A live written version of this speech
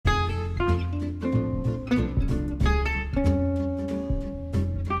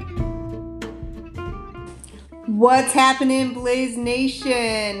What's happening, Blaze Nation?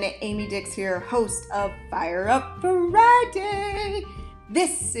 Amy Dix here, host of Fire Up Friday.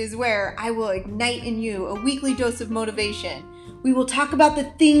 This is where I will ignite in you a weekly dose of motivation. We will talk about the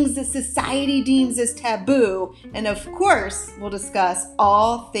things that society deems as taboo, and of course, we'll discuss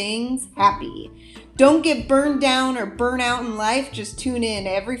all things happy. Don't get burned down or burn out in life, just tune in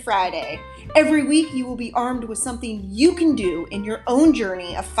every Friday. Every week, you will be armed with something you can do in your own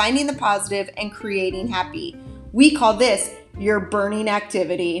journey of finding the positive and creating happy. We call this your burning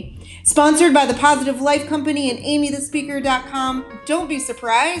activity. Sponsored by the Positive Life Company and AmyTheSpeaker.com. Don't be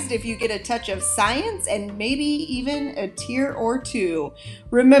surprised if you get a touch of science and maybe even a tear or two.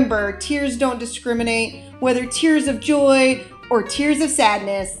 Remember, tears don't discriminate. Whether tears of joy or tears of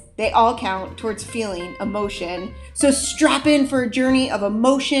sadness, they all count towards feeling emotion. So strap in for a journey of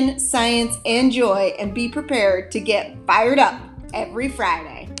emotion, science, and joy, and be prepared to get fired up every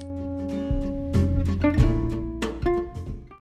Friday.